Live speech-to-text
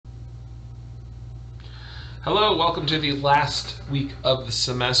Hello, welcome to the last week of the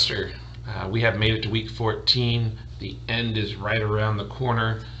semester. We have made it to week 14. The end is right around the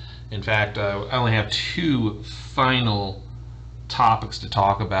corner. In fact, I only have two final topics to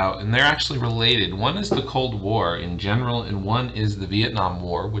talk about, and they're actually related. One is the Cold War in general, and one is the Vietnam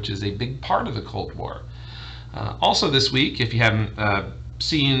War, which is a big part of the Cold War. Also, this week, if you haven't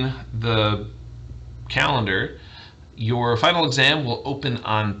seen the calendar, your final exam will open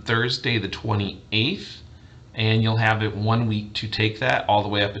on Thursday, the 28th. And you'll have it 1 week to take that all the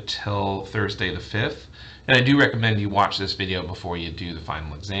way up until Thursday the 5th. And I do recommend you watch this video before you do the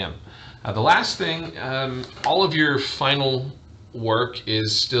final exam. The last thing, all of your final work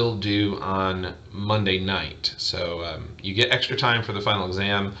is still due on Monday night. So you get extra time for the final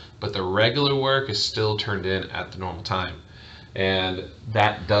exam, but the regular work is still turned in at the normal time. And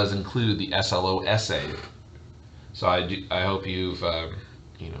that does include the SLO essay. So I hope you've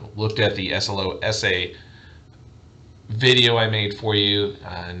looked at the SLO essay video I made for you,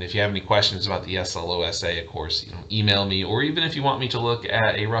 and if you have any questions about the SLO essay, of course, email me, or even if you want me to look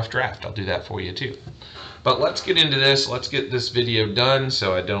at a rough draft, I'll do that for you too. But let's get into this. Let's get this video done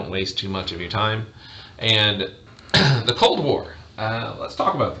so I don't waste too much of your time. And the Cold War. Let's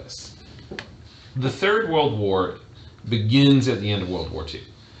talk about this. The Third World War begins at the end of World War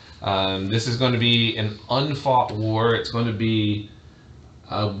II. This is going to be an unfought war. It's going to be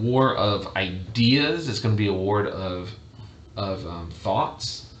a war of ideas. It's going to be a war of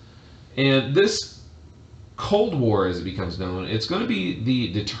thoughts. And this Cold War, as it becomes known, it's going to be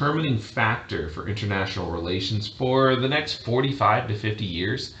the determining factor for international relations for the next 45 to 50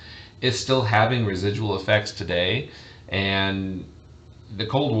 years. It's still having residual effects today, and the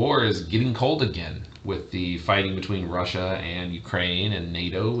Cold War is getting cold again with the fighting between Russia and Ukraine and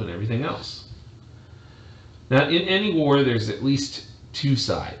NATO and everything else. Now, in any war, there's at least two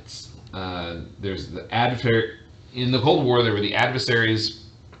sides. There's the adversary. In the Cold War, there were the adversaries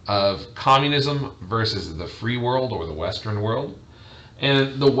of communism versus the free world or the Western world.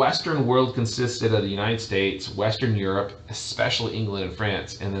 And the Western world consisted of the United States, Western Europe, especially England and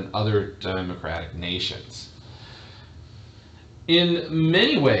France, and then other democratic nations. In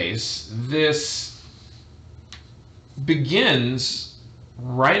many ways, this begins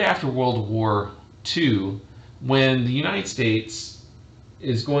right after World War II, when the United States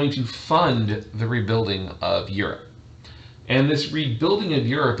is going to fund the rebuilding of Europe. And this rebuilding of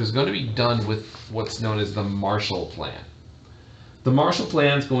Europe is going to be done with what's known as the Marshall Plan. The Marshall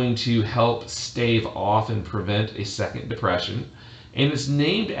Plan is going to help stave off and prevent a second depression, and it's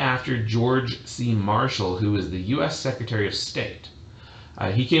named after George C. Marshall, who is the U.S. Secretary of State.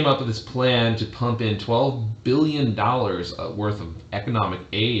 He came up with this plan to pump in $12 billion worth of economic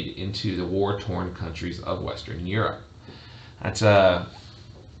aid into the war-torn countries of Western Europe. That's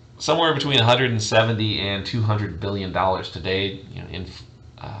somewhere between 170 and 200 billion dollars today.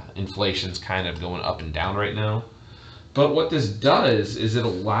 Inflation's kind of going up and down right now. But what this does is it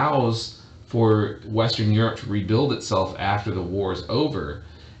allows for Western Europe to rebuild itself after the war is over,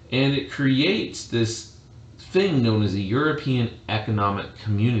 and it creates this thing known as the European Economic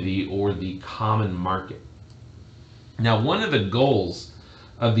Community, or the Common Market. Now, one of the goals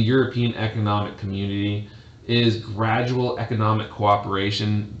of the European Economic Community is gradual economic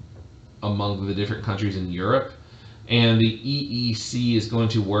cooperation among the different countries in Europe, and the EEC is going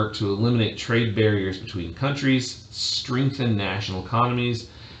to work to eliminate trade barriers between countries, strengthen national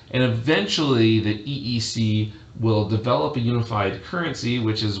economies, and eventually the EEC will develop a unified currency,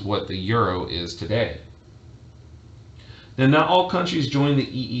 which is what the euro is today. Now, not all countries joined the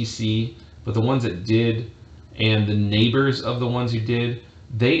EEC, but the ones that did, and the neighbors of the ones who did,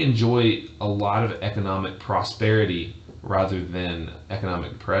 they enjoy a lot of economic prosperity rather than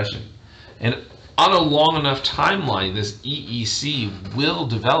economic depression. And on a long enough timeline, this EEC will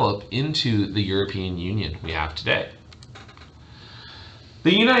develop into the European Union we have today.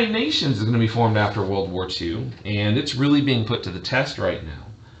 The United Nations is going to be formed after World War II, and it's really being put to the test right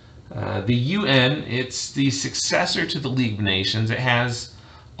now. The UN, it's the successor to the League of Nations. It has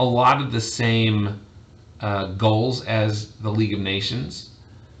a lot of the same goals as the League of Nations.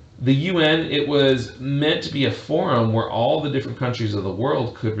 The UN, it was meant to be a forum where all the different countries of the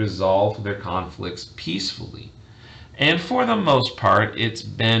world could resolve their conflicts peacefully. And for the most part, it's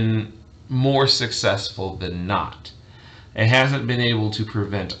been more successful than not. It hasn't been able to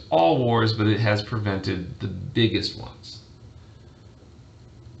prevent all wars, but it has prevented the biggest ones.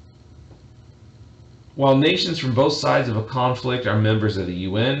 While nations from both sides of a conflict are members of the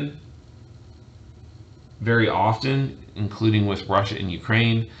UN, very often, including with Russia and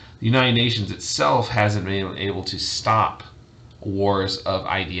Ukraine, the United Nations itself hasn't been able to stop wars of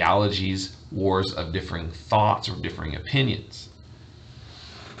ideologies wars of differing thoughts or differing opinions.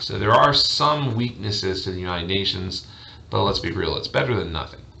 So there are some weaknesses to the United Nations, but let's be real, it's better than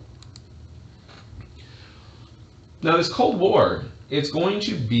nothing. Now this Cold War, it's going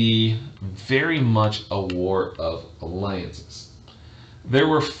to be very much a war of alliances. There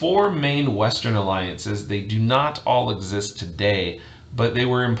were four main Western alliances. They do not all exist today, but they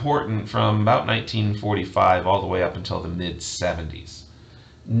were important from about 1945 all the way up until the mid-70s.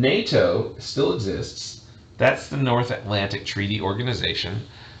 NATO still exists. That's the North Atlantic Treaty Organization.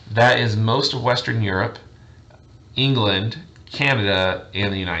 That is most of Western Europe, England, Canada,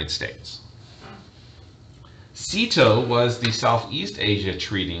 and the United States. SEATO was the Southeast Asia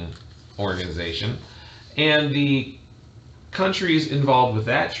Treaty Organization, and the countries involved with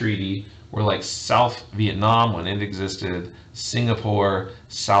that treaty were like South Vietnam when it existed, Singapore,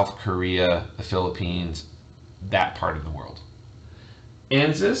 South Korea, the Philippines, that part of the world.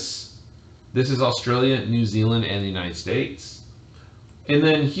 ANZUS, this is Australia, New Zealand, and the United States. And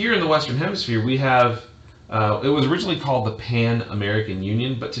then here in the Western Hemisphere, we have, it was originally called the Pan-American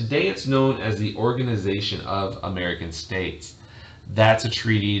Union, but today it's known as the Organization of American States. That's a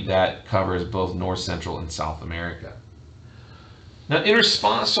treaty that covers both North, Central, and South America. Now, in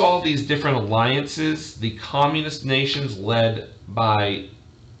response to all these different alliances, the communist nations led by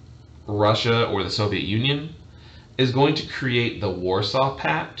Russia or the Soviet Union is going to create the Warsaw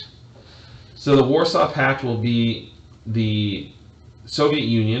Pact. So the Warsaw Pact will be the Soviet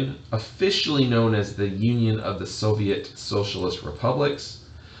Union, officially known as the Union of the Soviet Socialist Republics.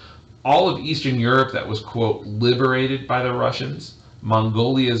 All of Eastern Europe that was, quote, liberated by the Russians.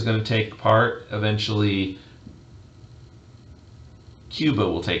 Mongolia is going to take part. Eventually, Cuba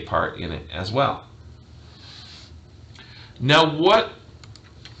will take part in it as well. Now, what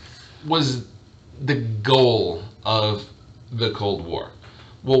was the goal of the Cold War?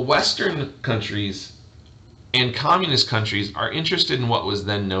 Well, Western countries and communist countries are interested in what was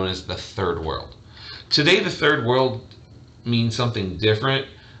then known as the Third World. Today, the Third World means something different.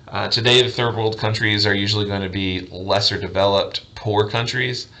 Today, the Third World countries are usually going to be lesser developed, poor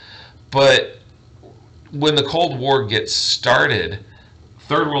countries. But when the Cold War gets started,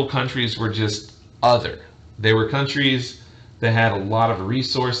 Third World countries were just other. They were countries that had a lot of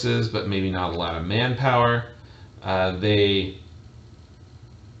resources, but maybe not a lot of manpower. They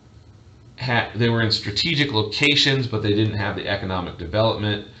were in strategic locations, but they didn't have the economic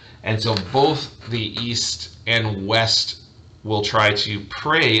development. And so both the East and West will try to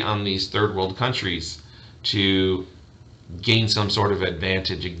prey on these third world countries to gain some sort of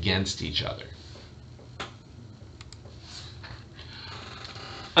advantage against each other.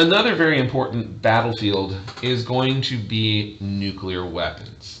 Another very important battlefield is going to be nuclear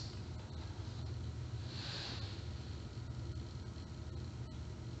weapons.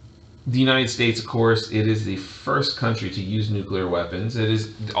 The United States, of course, it is the first country to use nuclear weapons. It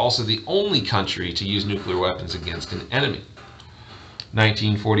is also the only country to use nuclear weapons against an enemy.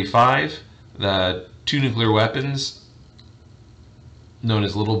 1945, the two nuclear weapons, known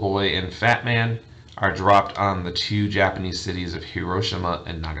as Little Boy and Fat Man, are dropped on the two Japanese cities of Hiroshima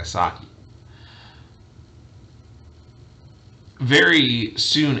and Nagasaki. Very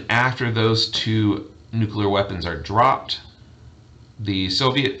soon after those two nuclear weapons are dropped, the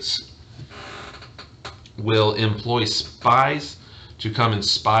Soviets will employ spies to come and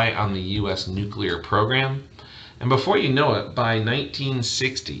spy on the U.S. nuclear program. And before you know it, by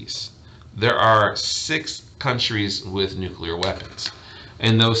 1960s, there are 6 countries with nuclear weapons.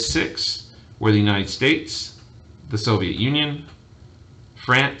 And those 6 were the United States, the Soviet Union,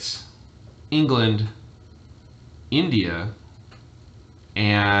 France, England, India,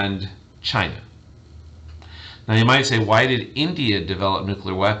 and China. Now you might say, why did India develop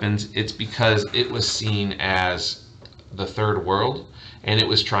nuclear weapons? It's because it was seen as the third world, and it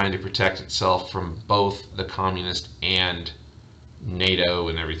was trying to protect itself from both the communist and NATO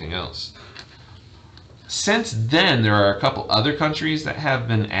and everything else. Since then, there are a couple other countries that have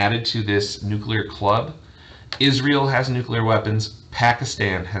been added to this nuclear club. Israel has nuclear weapons,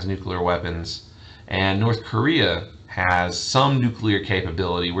 Pakistan has nuclear weapons, and North Korea has some nuclear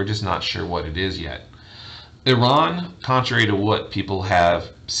capability. We're just not sure what it is yet. Iran, contrary to what people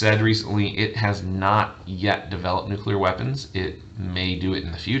have said recently, it has not yet developed nuclear weapons. It may do it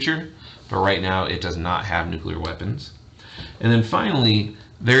in the future, but right now it does not have nuclear weapons. And then finally,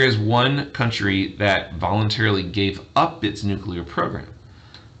 there is one country that voluntarily gave up its nuclear program.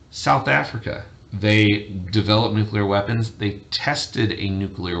 South Africa. They developed nuclear weapons, they tested a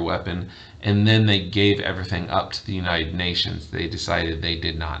nuclear weapon, and then they gave everything up to the United Nations. They decided they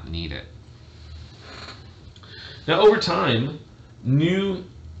did not need it. Now, over time, new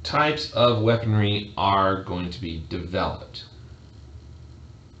types of weaponry are going to be developed.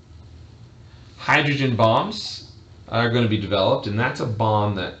 Hydrogen bombs are going to be developed, and that's a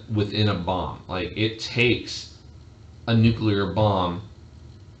bomb that within a bomb. Like, it takes a nuclear bomb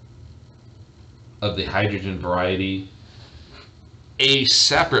of the hydrogen variety, a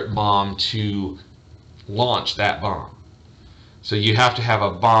separate bomb to launch that bomb. So you have to have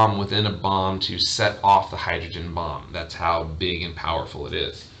a bomb within a bomb to set off the hydrogen bomb. That's how big and powerful it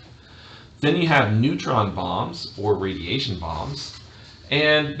is. Then you have neutron bombs or radiation bombs.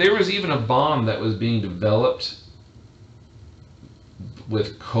 And there was even a bomb that was being developed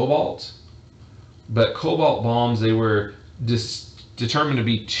with cobalt. But cobalt bombs, they were determined to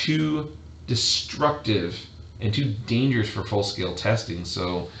be too destructive and too dangerous for full-scale testing.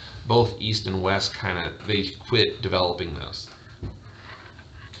 So both East and West they quit developing those.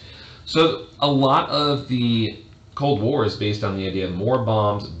 So a lot of the Cold War is based on the idea of more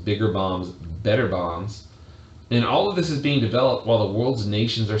bombs, bigger bombs, better bombs. And all of this is being developed while the world's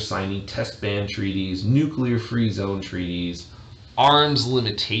nations are signing test ban treaties, nuclear-free zone treaties, arms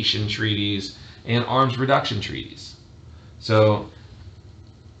limitation treaties, and arms reduction treaties. So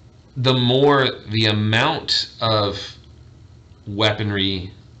the amount of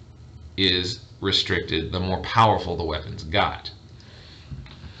weaponry is restricted, the more powerful the weapons got.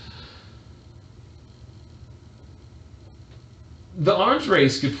 The arms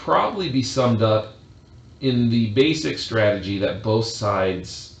race could probably be summed up in the basic strategy that both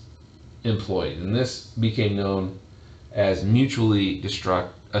sides employed, and this became known as mutually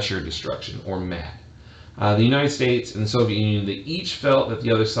assured destruction, or MAD. The United States and the Soviet Union, they each felt that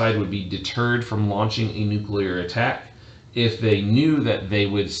the other side would be deterred from launching a nuclear attack if they knew that they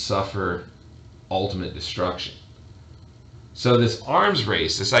would suffer ultimate destruction. So this arms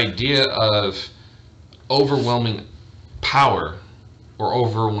race, this idea of overwhelming power or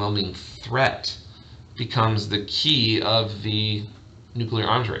overwhelming threat, becomes the key of the nuclear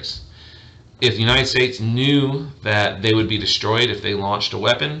arms race. If the United States knew that they would be destroyed if they launched a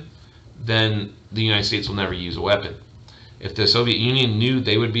weapon, then the United States will never use a weapon. If the Soviet Union knew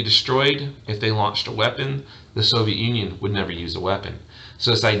they would be destroyed if they launched a weapon, the Soviet Union would never use a weapon.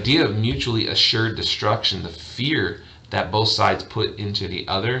 So this idea of mutually assured destruction, the fear that both sides put into the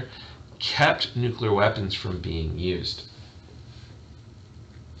other, kept nuclear weapons from being used.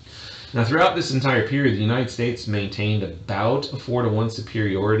 Now, throughout this entire period, the United States maintained about a 4-to-1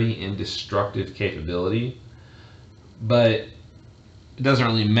 superiority in destructive capability, but it doesn't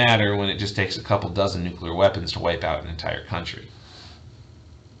really matter when it just takes a couple dozen nuclear weapons to wipe out an entire country.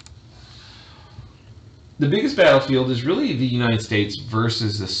 The biggest battlefield is really the United States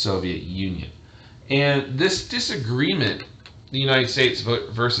versus the Soviet Union. And this disagreement, the United States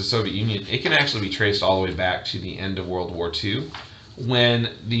versus Soviet Union, it can actually be traced all the way back to the end of World War II,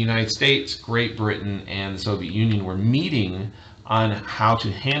 when the United States, Great Britain, and the Soviet Union were meeting on how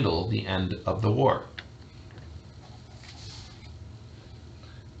to handle the end of the war.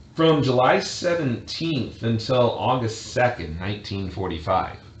 From July 17th until August 2nd,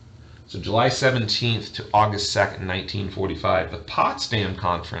 1945. So July 17th to August 2nd, 1945, the Potsdam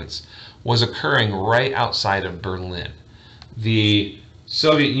Conference was occurring right outside of Berlin. The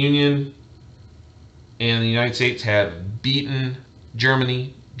Soviet Union and the United States had beaten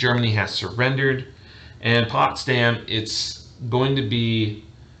Germany. Germany has surrendered. And Potsdam, it's going to be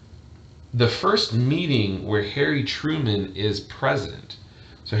the first meeting where Harry Truman is president.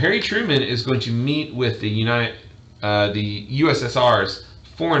 So Harry Truman is going to meet with the USSR's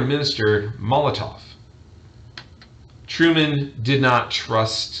Foreign Minister Molotov. Truman did not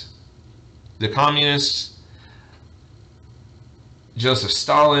trust the communists. Joseph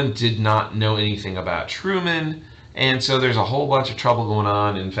Stalin did not know anything about Truman, and so there's a whole bunch of trouble going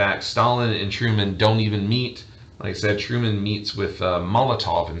on. In fact, Stalin and Truman don't even meet. Like I said, Truman meets with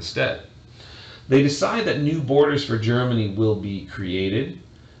Molotov instead. They decide that new borders for Germany will be created.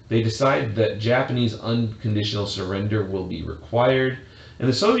 They decide that Japanese unconditional surrender will be required. And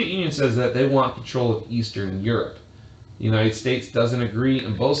the Soviet Union says that they want control of Eastern Europe. The United States doesn't agree,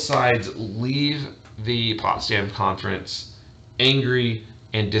 and both sides leave the Potsdam Conference angry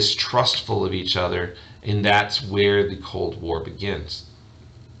and distrustful of each other, and that's where the Cold War begins.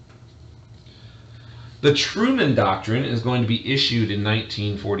 The Truman Doctrine is going to be issued in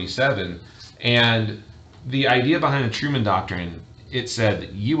 1947, and the idea behind the Truman Doctrine, it said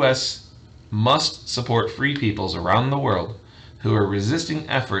that U.S. must support free peoples around the world who are resisting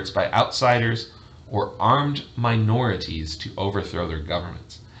efforts by outsiders or armed minorities to overthrow their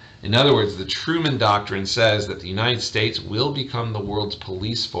governments. In other words, the Truman Doctrine says that the United States will become the world's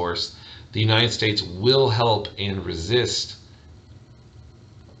police force. The United States will help and resist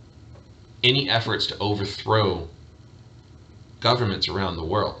any efforts to overthrow governments around the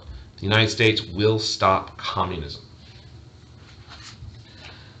world. The United States will stop communism.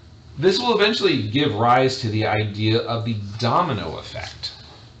 This will eventually give rise to the idea of the domino effect.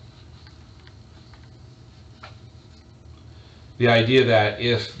 The idea that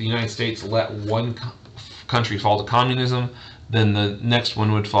if the United States let one country fall to communism, then the next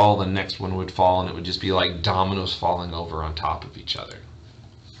one would fall, the next one would fall, and it would just be like dominoes falling over on top of each other.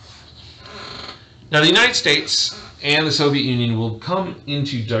 Now, the United States and the Soviet Union will come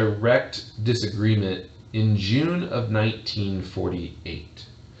into direct disagreement in June of 1948.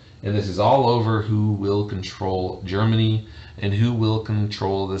 And this is all over who will control Germany and who will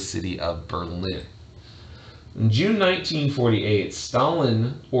control the city of Berlin. In June 1948,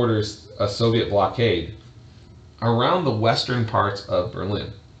 Stalin orders a Soviet blockade around the western parts of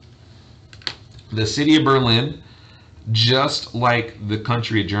Berlin. The city of Berlin, just like the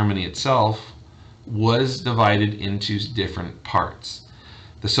country of Germany itself, was divided into different parts.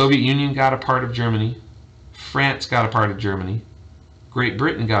 The Soviet Union got a part of Germany, France got a part of Germany, Great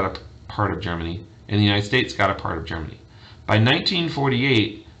Britain got a part of Germany, and the United States got a part of Germany. By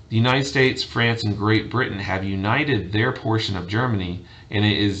 1948, the United States, France, and Great Britain have united their portion of Germany, and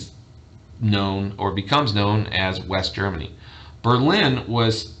it is known or becomes known as West Germany. Berlin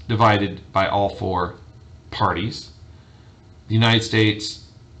was divided by all four parties. The United States,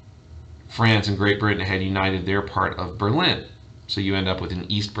 France, and Great Britain had united their part of Berlin. So you end up with an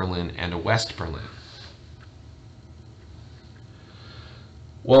East Berlin and a West Berlin.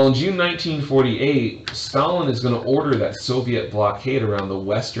 Well, in June 1948, Stalin is going to order that Soviet blockade around the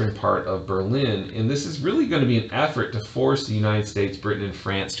western part of Berlin, and this is really going to be an effort to force the United States, Britain, and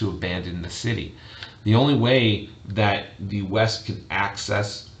France to abandon the city. The only way that the West could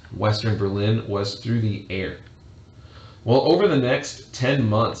access western Berlin was through the air. Well, over the next 10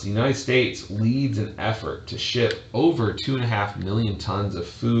 months, the United States leads an effort to ship over 2.5 million tons of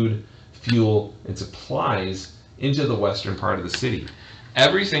food, fuel, and supplies into the western part of the city.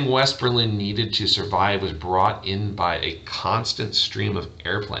 Everything West Berlin needed to survive was brought in by a constant stream of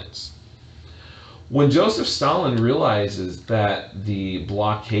airplanes. When Joseph Stalin realizes that the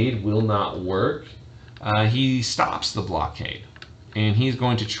blockade will not work, he stops the blockade, and he's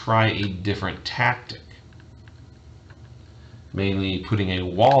going to try a different tactic, mainly putting a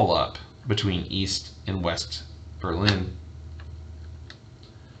wall up between East and West Berlin.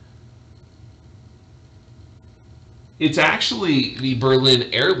 It's actually the Berlin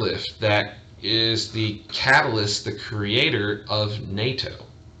airlift that is the catalyst, the creator of NATO.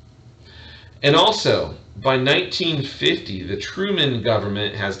 And also, by 1950, the Truman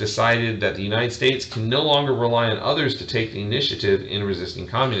government has decided that the United States can no longer rely on others to take the initiative in resisting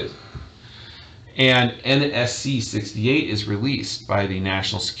communism. And NSC 68 is released by the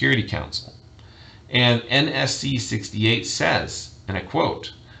National Security Council. And NSC 68 says, and I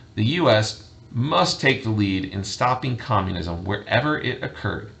quote, "The U.S. must take the lead in stopping communism wherever it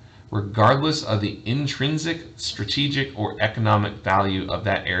occurred, regardless of the intrinsic, strategic, or economic value of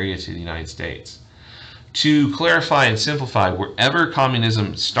that area to the United States." To clarify and simplify, wherever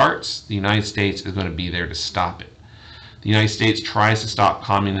communism starts, the United States is going to be there to stop it. The United States tries to stop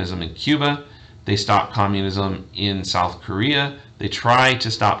communism in Cuba. They stop communism in South Korea. They try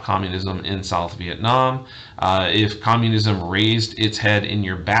to stop communism in South Vietnam. If communism raised its head in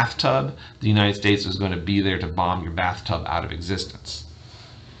your bathtub, the United States was going to be there to bomb your bathtub out of existence.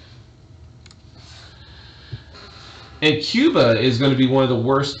 And Cuba is going to be one of the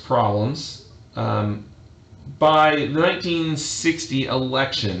worst problems. By the 1960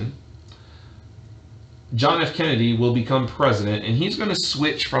 election, John F. Kennedy will become president, and he's going to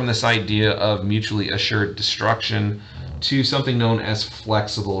switch from this idea of mutually assured destruction to something known as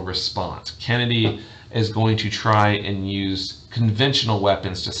flexible response. Kennedy is going to try and use conventional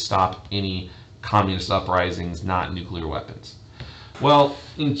weapons to stop any communist uprisings, not nuclear weapons. Well,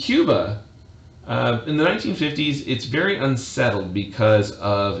 in Cuba, in the 1950s, it's very unsettled because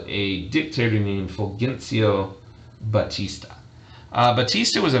of a dictator named Fulgencio Batista.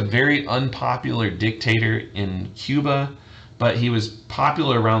 Batista was a very unpopular dictator in Cuba, but he was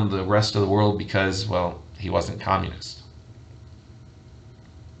popular around the rest of the world because, well, he wasn't communist.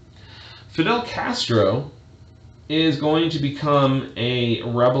 Fidel Castro is going to become a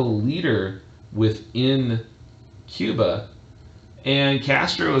rebel leader within Cuba, and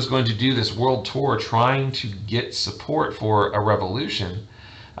Castro is going to do this world tour trying to get support for a revolution.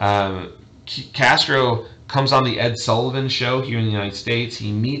 Castro comes on the Ed Sullivan Show here in the United States.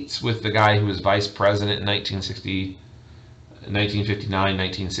 He meets with the guy who was vice president in 1959,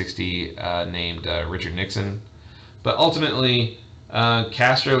 1960, named Richard Nixon. But ultimately,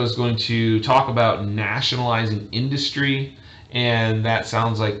 Castro is going to talk about nationalizing industry, and that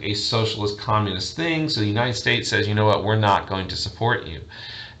sounds like a socialist communist thing. So the United States says, you know what, we're not going to support you.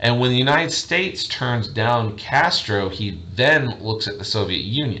 And when the United States turns down Castro, he then looks at the Soviet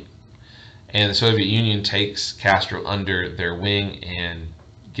Union. And the Soviet Union takes Castro under their wing and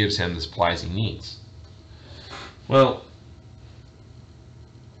gives him the supplies he needs. Well,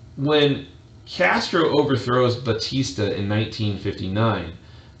 when Castro overthrows Batista in 1959,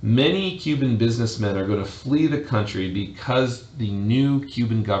 many Cuban businessmen are going to flee the country because the new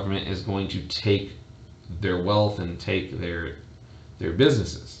Cuban government is going to take their wealth and take their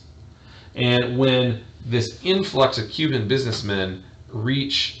businesses. And when this influx of Cuban businessmen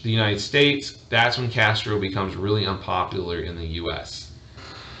reach the United States, that's when Castro becomes really unpopular in the US.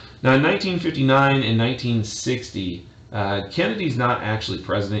 Now in 1959 and 1960, Kennedy's not actually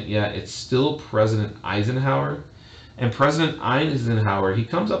president yet. It's still President Eisenhower. And President Eisenhower, he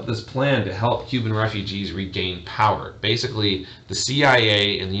comes up with this plan to help Cuban refugees regain power. Basically, the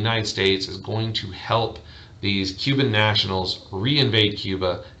CIA in the United States is going to help these Cuban nationals reinvade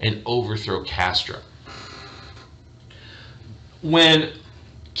Cuba and overthrow Castro. When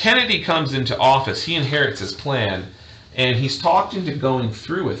Kennedy comes into office, he inherits his plan, and he's talked into going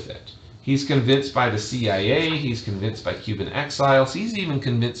through with it. He's convinced by the CIA, he's convinced by Cuban exiles, he's even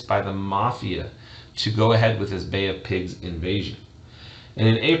convinced by the mafia to go ahead with his Bay of Pigs invasion. And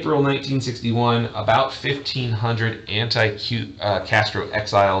in April 1961, about 1,500 anti-Castro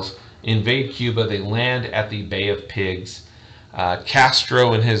exiles invade Cuba. They land at the Bay of Pigs.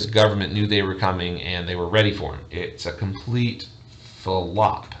 Castro and his government knew they were coming, and they were ready for him. It's a complete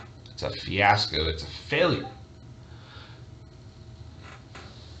flop. It's a fiasco. It's a failure.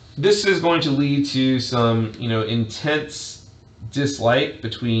 This is going to lead to some, intense dislike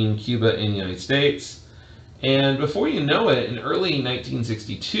between Cuba and the United States. And before you know it, in early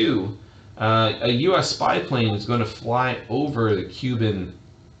 1962, a U.S. spy plane is going to fly over the Cuban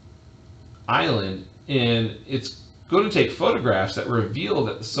island, and it's going to take photographs that reveal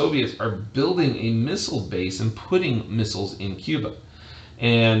that the Soviets are building a missile base and putting missiles in Cuba.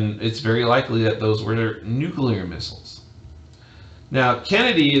 And it's very likely that those were nuclear missiles. Now,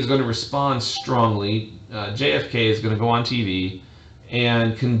 Kennedy is going to respond strongly. JFK is going to go on TV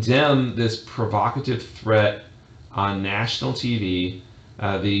and condemn this provocative threat on national TV.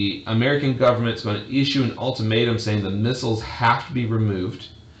 The American government is going to issue an ultimatum saying the missiles have to be removed,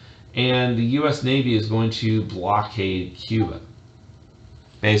 and the U.S. Navy is going to blockade Cuba.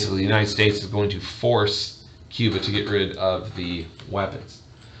 Basically, the United States is going to force Cuba to get rid of the weapons.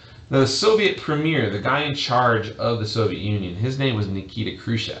 Now, the Soviet premier, the guy in charge of the Soviet Union, his name was Nikita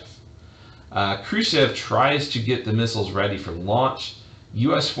Khrushchev. Khrushchev tries to get the missiles ready for launch.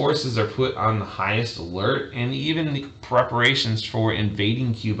 U.S. forces are put on the highest alert, and even the preparations for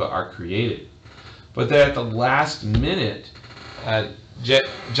invading Cuba are created. But then at the last minute,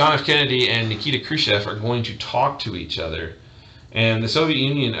 John F. Kennedy and Nikita Khrushchev are going to talk to each other, and the Soviet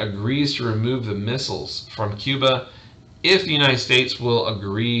Union agrees to remove the missiles from Cuba if the United States will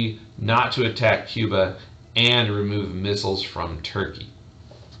agree not to attack Cuba and remove missiles from Turkey.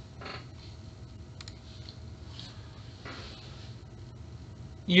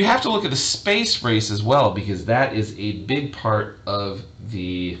 You have to look at the space race as well, because that is a big part of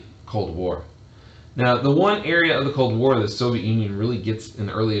the Cold War. Now, the one area of the Cold War the Soviet Union really gets an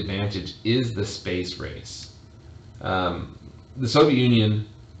early advantage is the space race. The Soviet Union,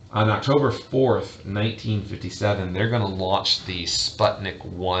 on October 4th, 1957, they're going to launch the Sputnik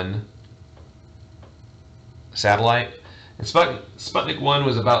 1 satellite. And Sputnik 1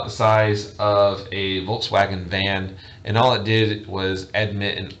 was about the size of a Volkswagen van, and all it did was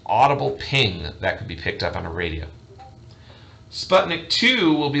emit an audible ping that could be picked up on a radio. Sputnik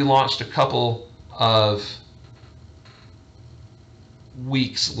 2 will be launched a couple of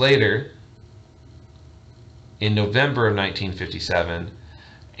weeks later, in November of 1957,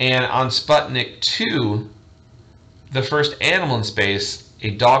 and on Sputnik 2, the first animal in space,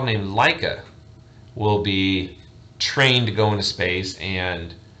 a dog named Laika, will be trained to go into space.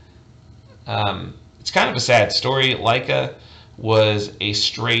 And it's kind of a sad story. Laika was a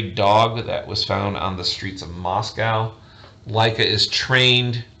stray dog that was found on the streets of Moscow. Laika is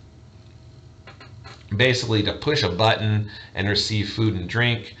trained basically to push a button and receive food and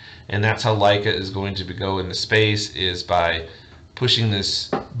drink, and that's how Laika is going to go into space, is by pushing this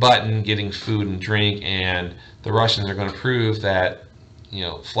button, getting food and drink, and the Russians are going to prove that,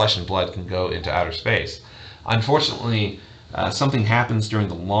 flesh and blood can go into outer space. Unfortunately, something happens during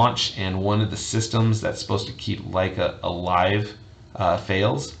the launch, and one of the systems that's supposed to keep Laika alive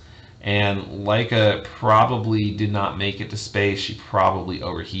fails, And Laika probably did not make it to space. She probably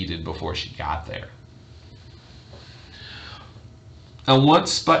overheated before she got there. And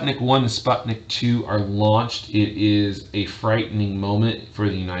once Sputnik 1 and Sputnik 2 are launched, it is a frightening moment for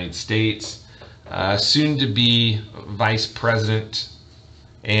the United States. Soon to be Vice President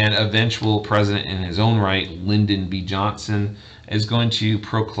and eventual president in his own right, Lyndon B. Johnson, is going to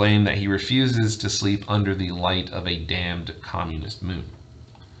proclaim that he refuses to sleep under the light of a damned communist moon.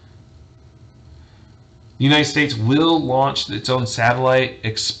 The United States will launch its own satellite,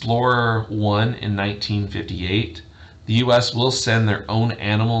 Explorer 1, in 1958. The U.S. will send their own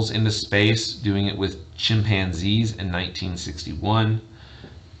animals into space, doing it with chimpanzees in 1961.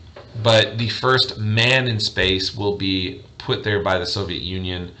 But the first man in space will be put there by the Soviet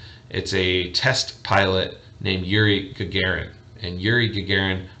Union. It's a test pilot named Yuri Gagarin. And Yuri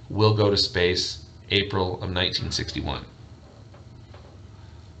Gagarin will go to space April of 1961.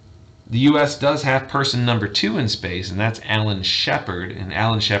 The U.S. does have person number 2 in space, and that's Alan Shepard. And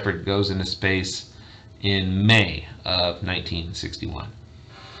Alan Shepard goes into space in May of 1961.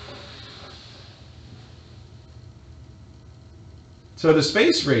 So the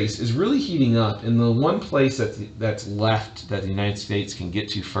space race is really heating up, and the one place that's left that the United States can get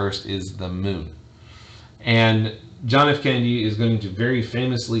to first is the moon. And John F. Kennedy is going to very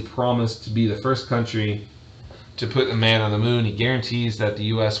famously promise to be the first country to put a man on the moon. He guarantees that the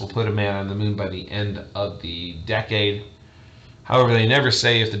U.S. will put a man on the moon by the end of the decade. However, they never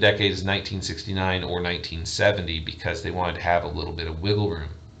say if the decade is 1969 or 1970 because they wanted to have a little bit of wiggle room.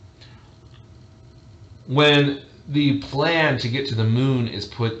 When the plan to get to the moon is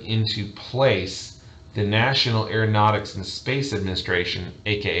put into place, the National Aeronautics and Space Administration,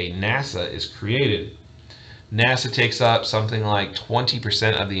 aka NASA, is created. NASA takes up something like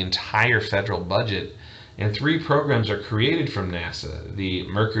 20% of the entire federal budget, and 3 programs are created from NASA: the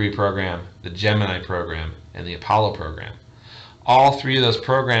Mercury program, the Gemini program, and the Apollo program. All 3 of those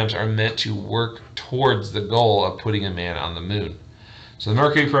programs are meant to work towards the goal of putting a man on the moon. So the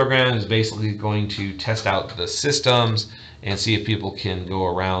Mercury program is basically going to test out the systems and see if people can go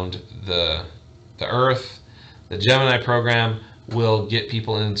around the Earth. The Gemini program will get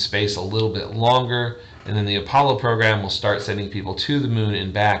people in space a little bit longer, and then the Apollo program will start sending people to the moon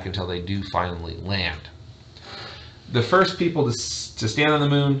and back until they do finally land. The first people to stand on the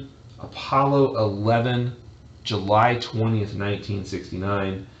moon, Apollo 11, July 20th,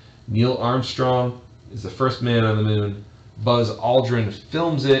 1969. Neil Armstrong is the first man on the moon. Buzz Aldrin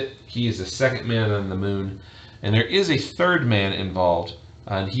films it. He is the second man on the moon. And there is a third man involved,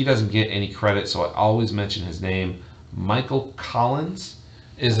 and he doesn't get any credit, so I always mention his name. Michael Collins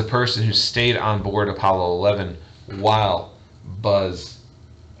is the person who stayed on board Apollo 11 while Buzz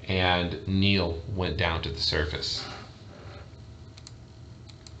and Neil went down to the surface.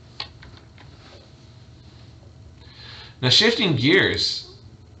 Now, shifting gears,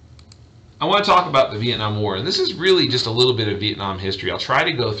 I want to talk about the Vietnam War, and this is really just a little bit of Vietnam history. I'll try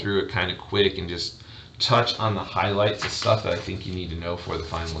to go through it kind of quick and just touch on the highlights of stuff that I think you need to know for the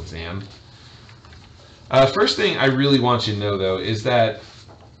final exam. First thing I really want you to know, though, is that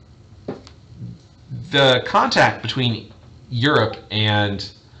the contact between Europe and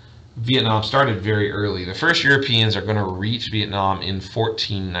Vietnam started very early. The first Europeans are going to reach Vietnam in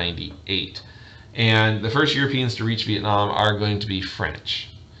 1498. And the first Europeans to reach Vietnam are going to be French.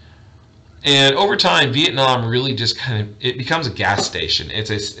 And over time, Vietnam really just it becomes a gas station. It's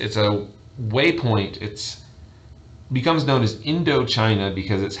a waypoint. It becomes known as Indochina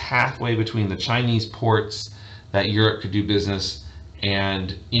because it's halfway between the Chinese ports that Europe could do business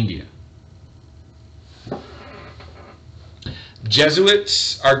and India.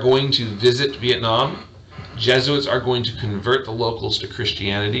 Jesuits are going to visit Vietnam. Jesuits are going to convert the locals to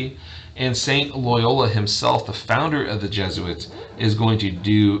Christianity. And Saint Loyola himself, the founder of the Jesuits, is going to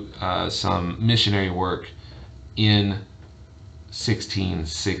do some missionary work in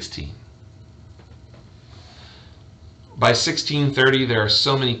 1616. By 1630, there are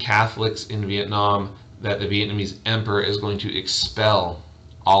so many Catholics in Vietnam that the Vietnamese emperor is going to expel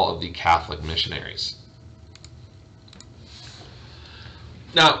all of the Catholic missionaries.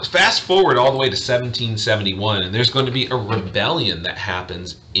 Now, fast forward all the way to 1771, and there's going to be a rebellion that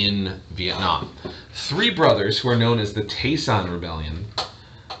happens in Vietnam. 3 brothers, who are known as the Tay Son Rebellion,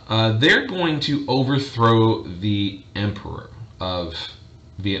 they're going to overthrow the emperor of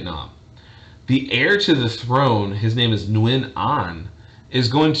Vietnam. The heir to the throne, his name is Nguyen An, is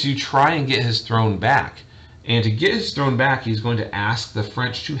going to try and get his throne back. And to get his throne back, he's going to ask the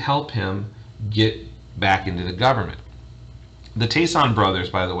French to help him get back into the government. The Tay Son brothers,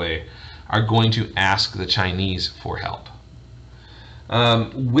 by the way, are going to ask the Chinese for help.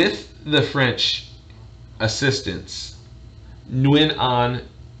 With the French assistance, Nguyen An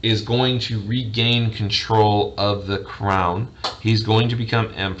is going to regain control of the crown. He's going to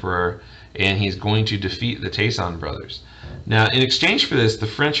become emperor, and he's going to defeat the Tayson brothers. Now, in exchange for this, the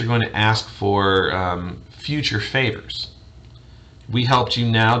French are going to ask for future favors. We helped you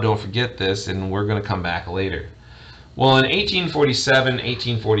now, don't forget this, and we're going to come back later. Well, in 1847,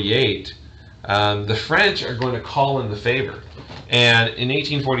 1848, the French are going to call in the favor. And in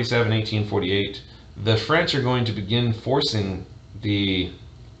 1847, 1848, the French are going to begin forcing the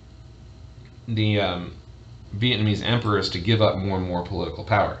Vietnamese emperors to give up more and more political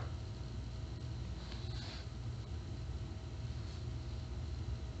power.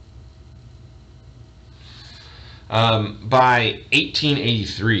 By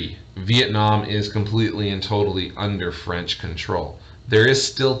 1883, Vietnam is completely and totally under French control. There is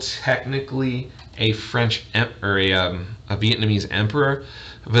still technically a Vietnamese emperor,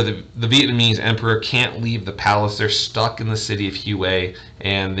 but the Vietnamese emperor can't leave the palace. They're stuck in the city of Hue,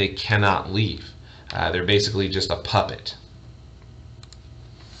 and they cannot leave. They're basically just a puppet.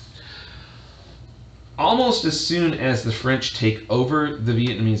 Almost as soon as the French take over the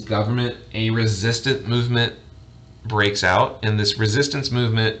Vietnamese government, a resistance movement breaks out, and this resistance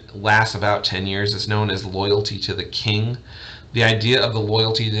movement lasts about 10 years. It's known as loyalty to the king. The idea of the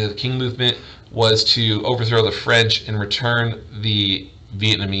loyalty to the king movement was to overthrow the French and return the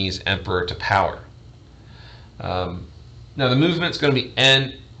Vietnamese emperor to power. Now the movement's going to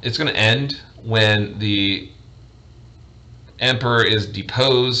end when the emperor is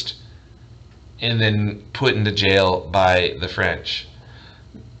deposed and then put into jail by the French.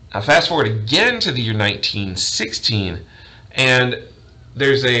 Now fast forward again to the year 1916, and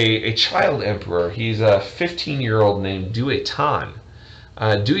there's a child emperor. He's a 15-year-old named Duy Thanh.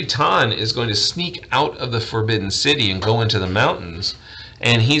 Duy Thanh is going to sneak out of the Forbidden City and go into the mountains,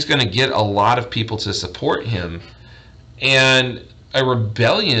 and he's going to get a lot of people to support him. And a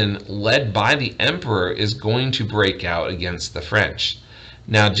rebellion led by the emperor is going to break out against the French.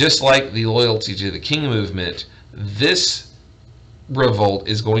 Now, just like the loyalty to the king movement, this revolt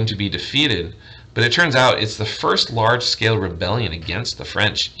is going to be defeated, but it turns out it's the first large-scale rebellion against the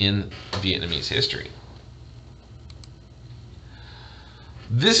French in Vietnamese history.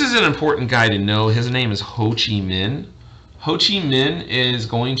 This is an important guy to know. His name is Ho Chi Minh. Ho Chi Minh is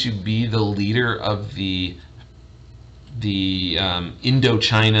going to be the leader of the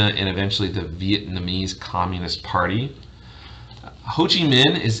Indochina and eventually the Vietnamese Communist Party. Ho Chi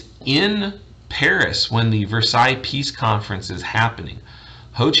Minh is in Paris when the Versailles Peace Conference is happening.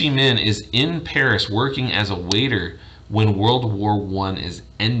 Ho Chi Minh is in Paris working as a waiter when World War I is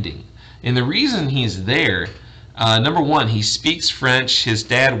ending. And the reason he's there, number one, he speaks French. His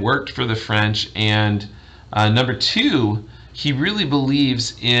dad worked for the French. And number two, he really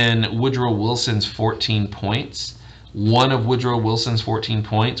believes in Woodrow Wilson's 14 points. One of Woodrow Wilson's 14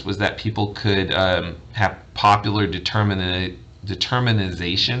 points was that people could have popular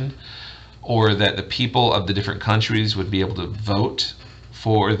determinization, or that the people of the different countries would be able to vote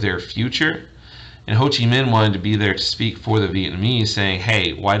for their future. And Ho Chi Minh wanted to be there to speak for the Vietnamese, saying,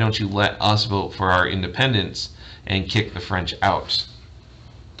 hey, why don't you let us vote for our independence and kick the French out?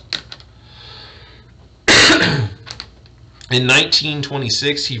 In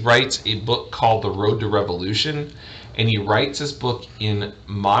 1926, he writes a book called The Road to Revolution, and he writes this book in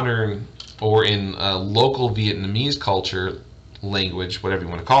modern or in local Vietnamese culture language, whatever you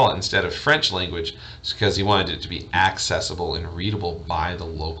want to call it, instead of French language, because he wanted it to be accessible and readable by the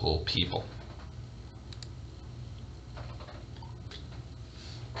local people.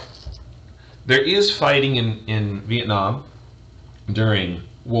 There is fighting in Vietnam during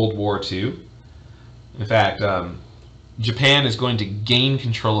World War II. In fact, Japan is going to gain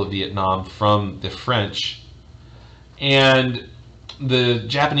control of Vietnam from the French, and the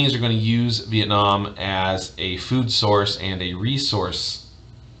Japanese are going to use Vietnam as a food source and a resource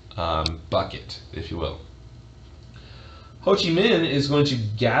bucket, if you will. Ho Chi Minh is going to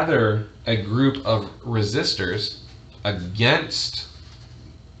gather a group of resistors against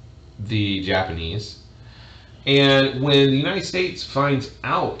the Japanese, and when the United States finds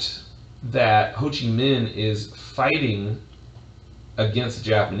out that Ho Chi Minh is fighting against the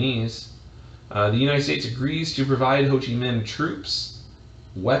Japanese, the United States agrees to provide Ho Chi Minh troops,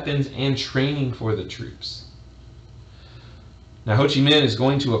 weapons, and training for the troops. Now, Ho Chi Minh is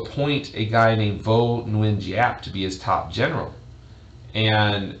going to appoint a guy named Vo Nguyen Giap to be his top general.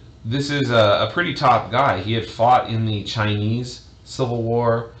 And this is a pretty top guy. He had fought in the Chinese Civil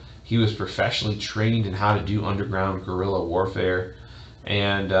War. He was professionally trained in how to do underground guerrilla warfare.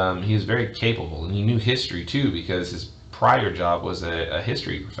 And he was very capable. And he knew history, too, because his prior job was a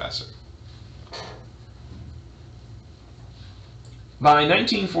history professor. By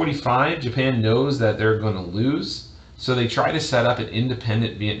 1945, Japan knows that they're going to lose, so they try to set up an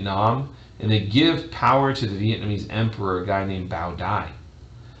independent Vietnam, and they give power to the Vietnamese emperor, a guy named Bao Dai.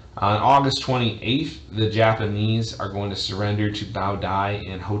 On August 28th, the Japanese are going to surrender to Bao Dai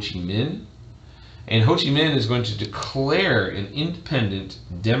and Ho Chi Minh, and Ho Chi Minh is going to declare an independent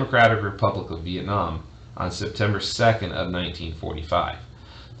Democratic Republic of Vietnam on September 2nd of 1945.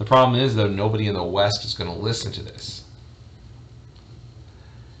 The problem is, though, nobody in the West is going to listen to this.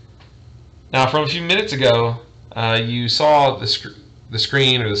 Now, from a few minutes ago, you saw the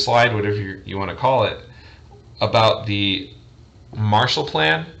screen or the slide, whatever you want to call it, about the Marshall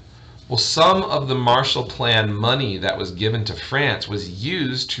Plan. Well, some of the Marshall Plan money that was given to France was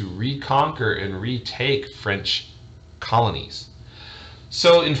used to reconquer and retake French colonies.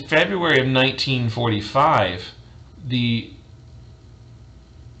 So in February of 1945, the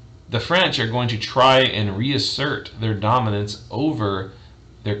French are going to try and reassert their dominance over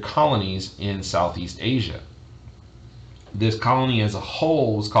their colonies in Southeast Asia. This colony as a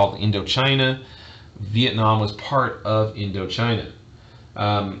whole was called Indochina. Vietnam was part of Indochina.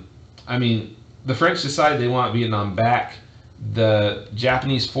 The French decide they want Vietnam back. The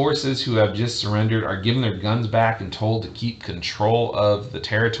Japanese forces who have just surrendered are given their guns back and told to keep control of the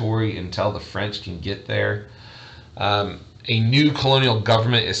territory until the French can get there. A new colonial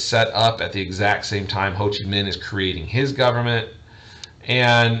government is set up at the exact same time Ho Chi Minh is creating his government.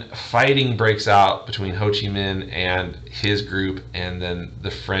 And fighting breaks out between Ho Chi Minh and his group and then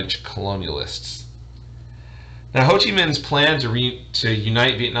the French colonialists. Now, Ho Chi Minh's plan to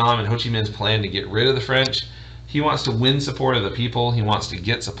unite Vietnam and Ho Chi Minh's plan to get rid of the French, he wants to win support of the people, he wants to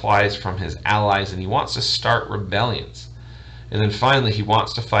get supplies from his allies, and he wants to start rebellions. And then finally, he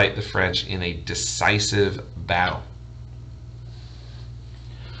wants to fight the French in a decisive battle.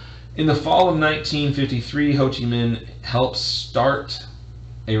 In the fall of 1953, Ho Chi Minh helps start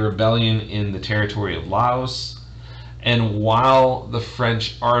a rebellion in the territory of Laos, and while the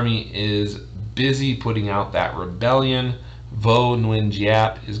French army is busy putting out that rebellion, Vo Nguyen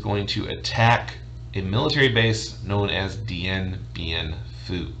Giap is going to attack a military base known as Dien Bien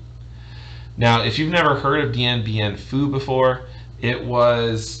Phu. Now, if you've never heard of Dien Bien Phu before, it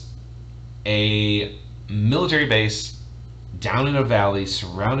was a military base down in a valley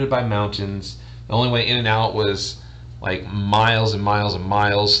surrounded by mountains. The only way in and out was like miles and miles and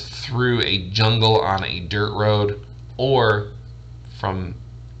miles through a jungle on a dirt road or from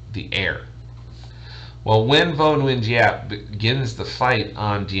the air. Well, when Vo Nguyen Giap begins the fight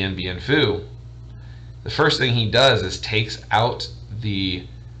on Dien Bien Phu, the first thing he does is takes out the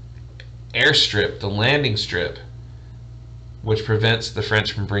airstrip, the landing strip, which prevents the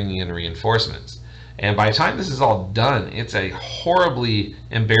French from bringing in reinforcements. And by the time this is all done, it's a horribly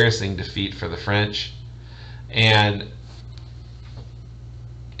embarrassing defeat for the French. And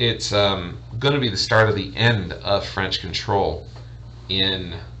it's going to be the start of the end of French control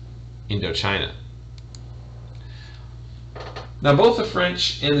in Indochina. Now, both the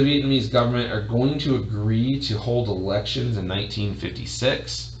French and the Vietnamese government are going to agree to hold elections in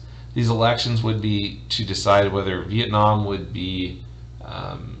 1956. These elections would be to decide whether Vietnam would be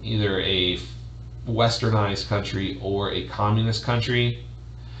either a westernized country or a communist country.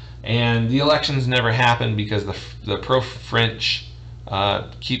 And the elections never happened because the pro-French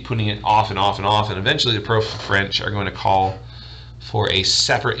keep putting it off and off and off, and eventually the pro-French are going to call for a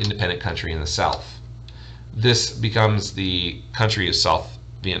separate independent country in the south. This becomes the country of South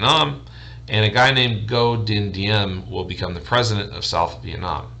Vietnam, and a guy named Ngo Dinh Diem will become the president of South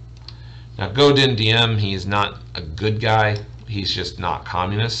Vietnam. Now, Ngo Dinh Diem, he is not a good guy. He's just not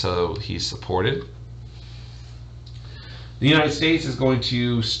communist, so he's supported. The United States is going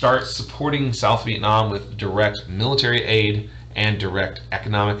to start supporting South Vietnam with direct military aid and direct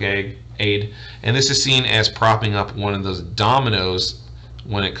economic aid, and this is seen as propping up one of those dominoes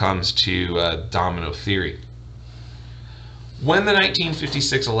when it comes to domino theory. When the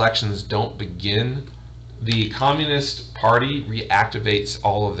 1956 elections don't begin, the Communist Party reactivates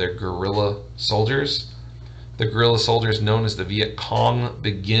all of their guerrilla soldiers. The guerrilla soldiers known as the Viet Cong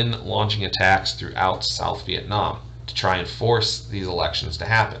begin launching attacks throughout South Vietnam to try and force these elections to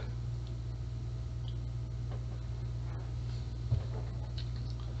happen.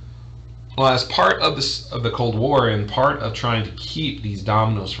 Well, as part of the Cold War and part of trying to keep these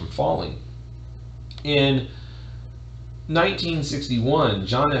dominoes from falling, in 1961,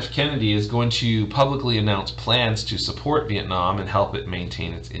 John F. Kennedy is going to publicly announce plans to support Vietnam and help it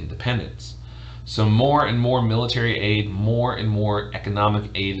maintain its independence. So more and more military aid, more and more economic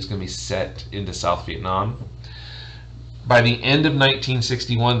aid is going to be set into South Vietnam. By the end of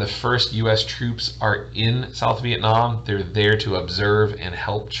 1961, the first U.S. troops are in South Vietnam. They're there to observe and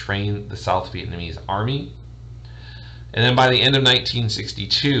help train the South Vietnamese army. And then by the end of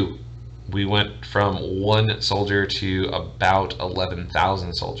 1962, we went from 1 soldier to about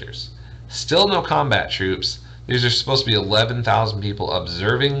 11,000 soldiers. Still no combat troops. These are supposed to be 11,000 people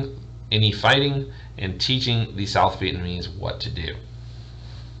observing any fighting and teaching the South Vietnamese what to do.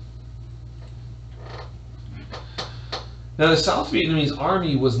 Now, the South Vietnamese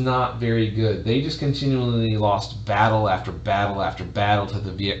army was not very good. They just continually lost battle after battle after battle to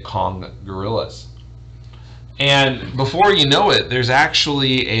the Viet Cong guerrillas. And before you know it, there's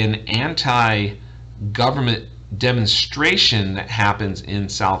actually an anti-government demonstration that happens in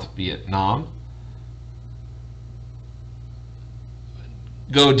South Vietnam.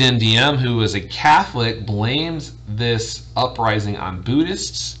 Ngo Dinh Diem, who was a Catholic, blames this uprising on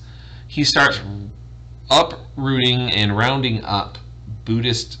Buddhists. He starts uprooting and rounding up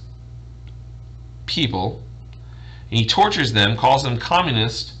Buddhist people. And he tortures them, calls them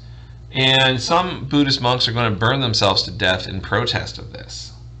communists, and some Buddhist monks are going to burn themselves to death in protest of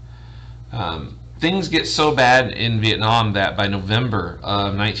this. Things get so bad in Vietnam that by November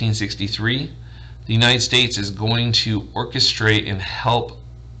of 1963, the United States is going to orchestrate and help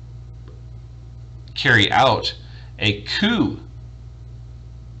carry out a coup,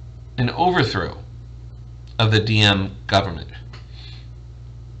 an overthrow of the Diem government.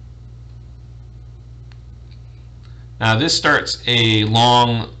 Now, this starts a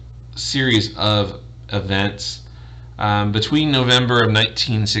long series of events. Between November of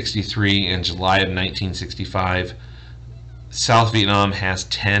 1963 and July of 1965, South Vietnam has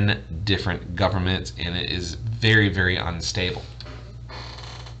 10 different governments, and it is very, very unstable.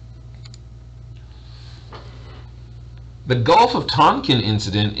 The Gulf of Tonkin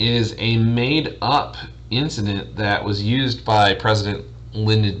incident is a made-up incident that was used by President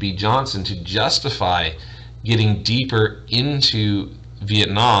Lyndon B. Johnson to justify getting deeper into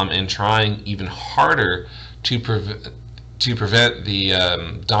Vietnam and trying even harder to prevent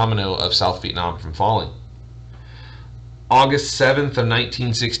the domino of South Vietnam from falling. August 7th of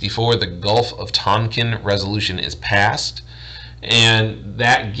 1964, the Gulf of Tonkin Resolution is passed, and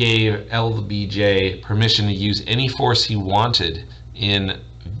that gave LBJ permission to use any force he wanted in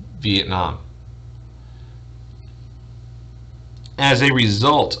Vietnam. As a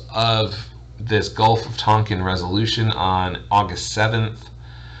result of this Gulf of Tonkin resolution on August 7th,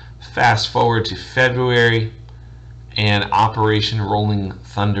 fast forward to February, and Operation Rolling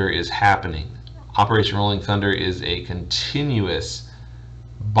Thunder is happening. Operation Rolling Thunder is a continuous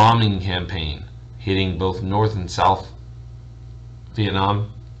bombing campaign hitting both North and South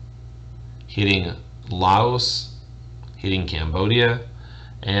Vietnam, hitting Laos, hitting Cambodia,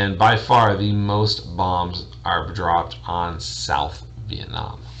 and by far the most bombs are dropped on South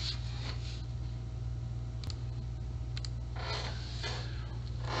Vietnam.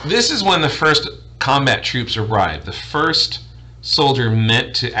 This is when the first combat troops arrive. The first soldier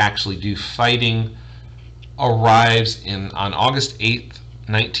meant to actually do fighting arrives on August 8th,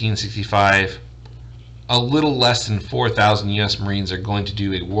 1965. A little less than 4,000 U.S. Marines are going to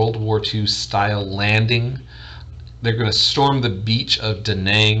do a World War II style landing. They're going to storm the beach of Da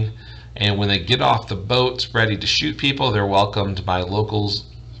Nang, and when they get off the boats ready to shoot people, they're welcomed by locals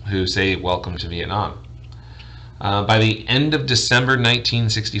who say welcome to Vietnam. By the end of December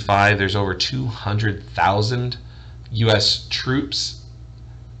 1965, there's over 200,000 U.S. troops.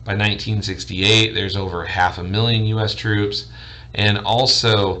 By 1968, there's over 500,000 U.S. troops, and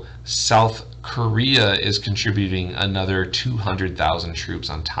also South Korea is contributing another 200,000 troops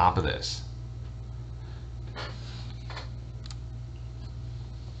on top of this.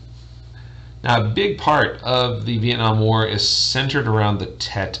 Now, a big part of the Vietnam War is centered around the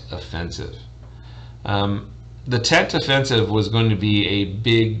Tet Offensive. The Tet Offensive was going to be a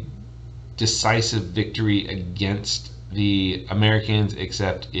big, decisive victory against the Americans,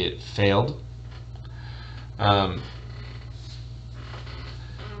 except it failed.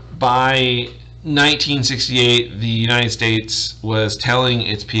 By 1968, the United States was telling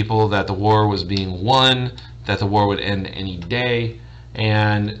its people that the war was being won, that the war would end any day,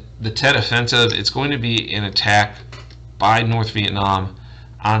 and the Tet Offensive, it's going to be an attack by North Vietnam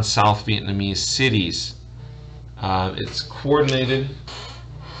on South Vietnamese cities. It's coordinated.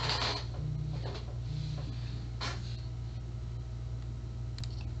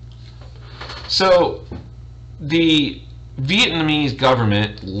 So the Vietnamese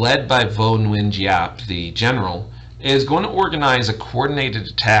government, led by Vo Nguyen Giap, the general, is going to organize a coordinated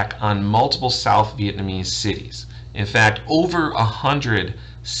attack on multiple South Vietnamese cities. In fact, over 100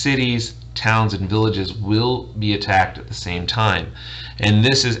 cities, towns and villages will be attacked at the same time. And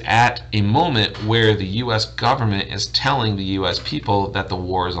this is at a moment where the U.S. government is telling the U.S. people that the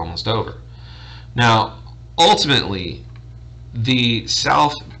war is almost over. Now, ultimately, the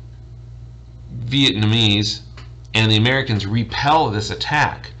South Vietnamese and the Americans repel this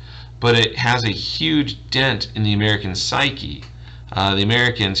attack, but it has a huge dent in the American psyche. The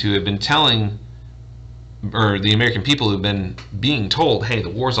Americans who have been telling, or the American people who have been being told, hey, the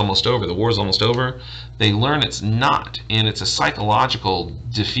war's almost over, the war's almost over, they learn it's not, and it's a psychological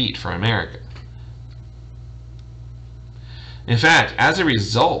defeat for America. In fact, as a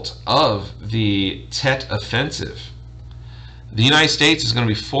result of the Tet Offensive, the United States is going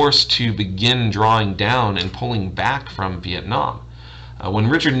to be forced to begin drawing down and pulling back from Vietnam. When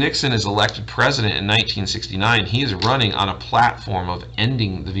Richard Nixon is elected president in 1969, he is running on a platform of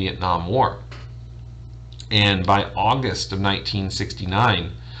ending the Vietnam War. And by August of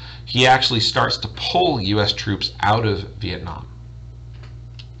 1969, he actually starts to pull U.S. troops out of Vietnam.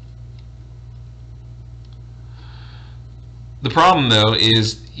 The problem, though,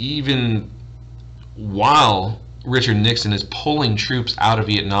 is even while Richard Nixon is pulling troops out of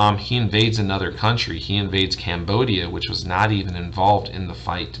Vietnam, he invades another country. He invades Cambodia, which was not even involved in the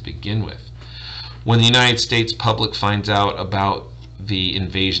fight to begin with. When the United States public finds out about the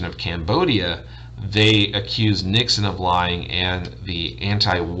invasion of Cambodia, they accuse Nixon of lying, and the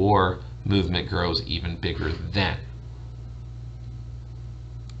anti-war movement grows even bigger then.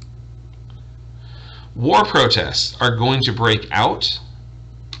 War protests are going to break out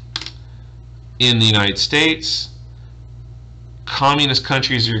in the United States. Communist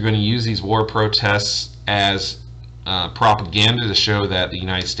countries are going to use these war protests as propaganda to show that the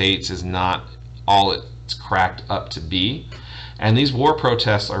United States is not all it's cracked up to be. And these war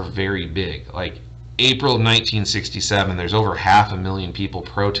protests are very big. Like April of 1967, there's over 500,000 people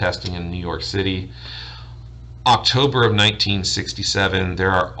protesting in New York City. October of 1967,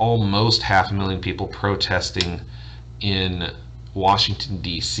 there are almost 500,000 people protesting in Washington,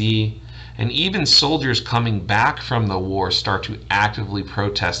 D.C. And even soldiers coming back from the war start to actively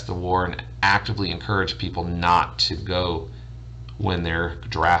protest the war and actively encourage people not to go when they're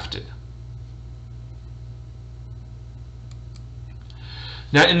drafted.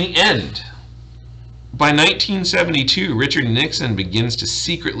 Now, in the end, by 1972, Richard Nixon begins to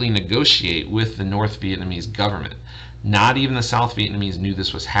secretly negotiate with the North Vietnamese government. Not even the South Vietnamese knew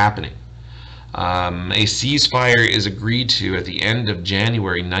this was happening. A ceasefire is agreed to at the end of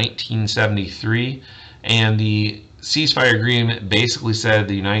January 1973, and the ceasefire agreement basically said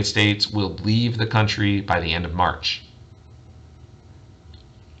the United States will leave the country by the end of March.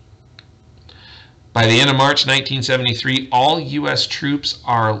 By the end of March 1973, all U.S. troops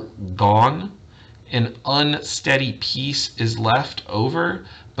are gone. An unsteady peace is left over,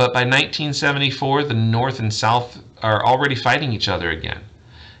 but by 1974, the North and South are already fighting each other again.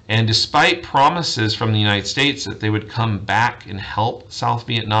 And despite promises from the United States that they would come back and help South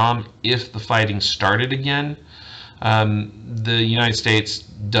Vietnam if the fighting started again, the United States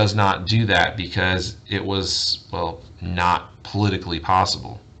does not do that because it was, well, not politically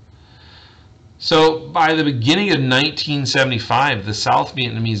possible. So by the beginning of 1975, the South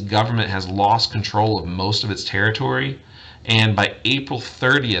Vietnamese government has lost control of most of its territory, and by April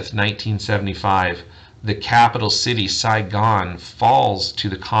 30th, 1975, the capital city, Saigon, falls to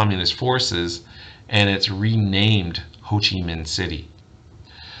the communist forces, and it's renamed Ho Chi Minh City.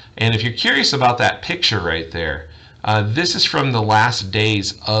 And if you're curious about that picture right there, this is from the last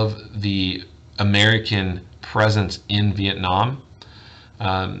days of the American presence in Vietnam.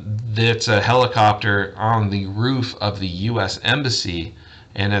 That's a helicopter on the roof of the U.S. Embassy,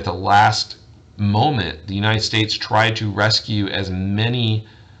 and at the last moment, the United States tried to rescue as many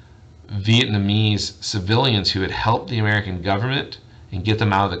Vietnamese civilians who had helped the American government and get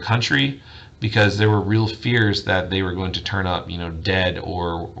them out of the country, because there were real fears that they were going to turn up, dead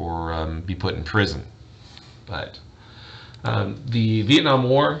or be put in prison. But the Vietnam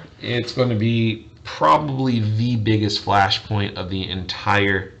War, it's going to be probably the biggest flashpoint of the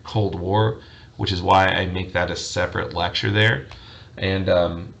entire Cold War, which is why I make that a separate lecture there. And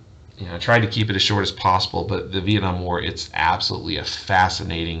I tried to keep it as short as possible, but the Vietnam War, it's absolutely a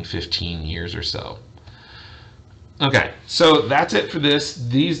fascinating 15 years or so. Okay, so that's it for this.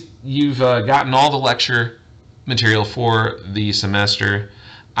 You've gotten all the lecture material for the semester.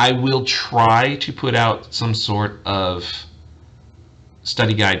 I will try to put out some sort of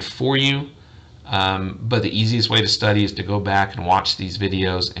study guide for you, but the easiest way to study is to go back and watch these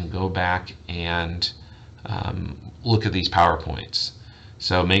videos and go back and look at these PowerPoints.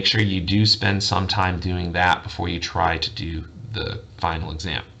 So make sure you do spend some time doing that before you try to do the final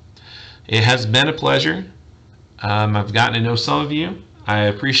exam. It has been a pleasure. I've gotten to know some of you. I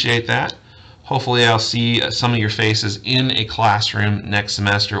appreciate that. Hopefully I'll see some of your faces in a classroom next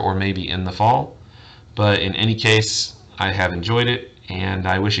semester or maybe in the fall. But in any case, I have enjoyed it, and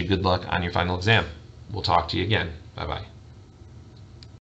I wish you good luck on your final exam. We'll talk to you again. Bye-bye.